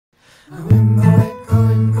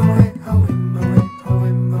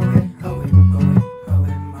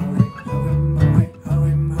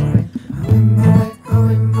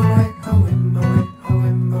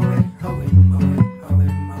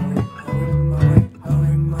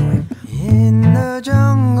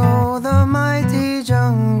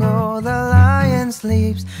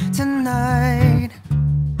Sleeps tonight.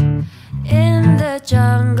 In the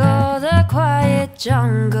jungle, the quiet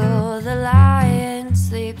jungle, the lion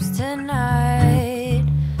sleeps tonight.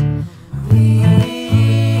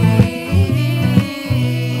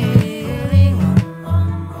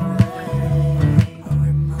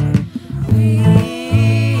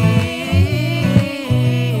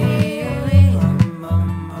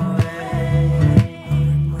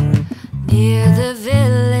 Near the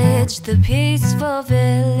village, the peaceful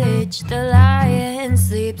village, the lion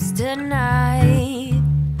sleeps tonight.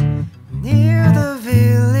 Near the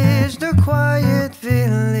village, the quiet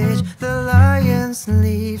village, the lion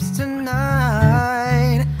sleeps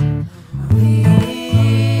tonight.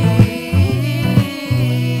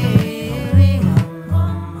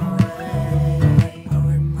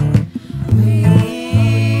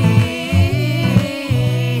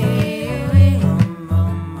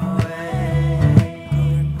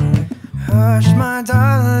 Hush, my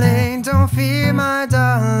darling, don't fear, my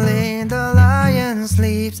darling, the lion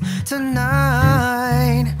sleeps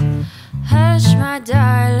tonight. Hush, my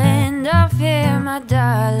darling, don't fear, my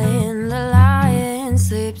darling, the lion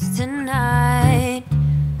sleeps tonight.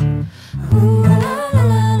 Ooh, la la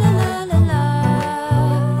la la la la.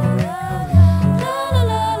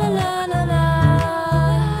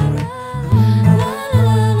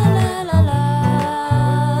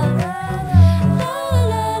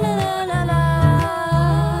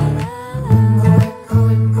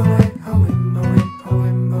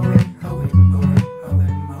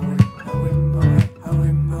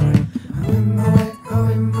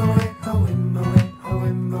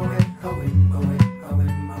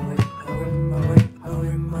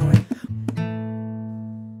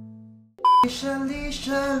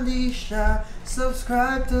 Lesha,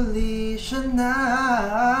 subscribe to Lesha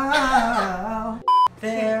now.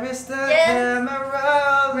 There is the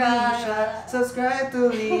camera, Lesha, subscribe to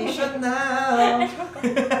Lesha now.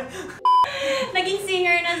 Naging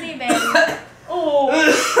singer na si Ben. Oh!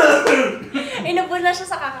 Inubod na siya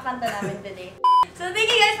sa kakakanta namin today. So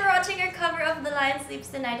thank you guys for watching our cover of The Lion Sleeps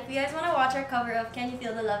Tonight. If you guys want to watch our cover of Can You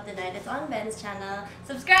Feel the Love Tonight, it's on Ben's channel.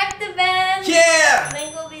 Subscribe to Ben! Yeah!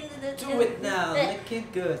 Link will be in the description. Do it now, make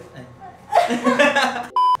it good.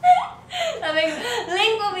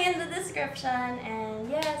 Link will be in the description.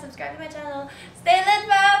 And yeah, subscribe to my channel. Stay lit,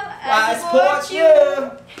 Bob! I support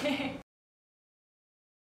you!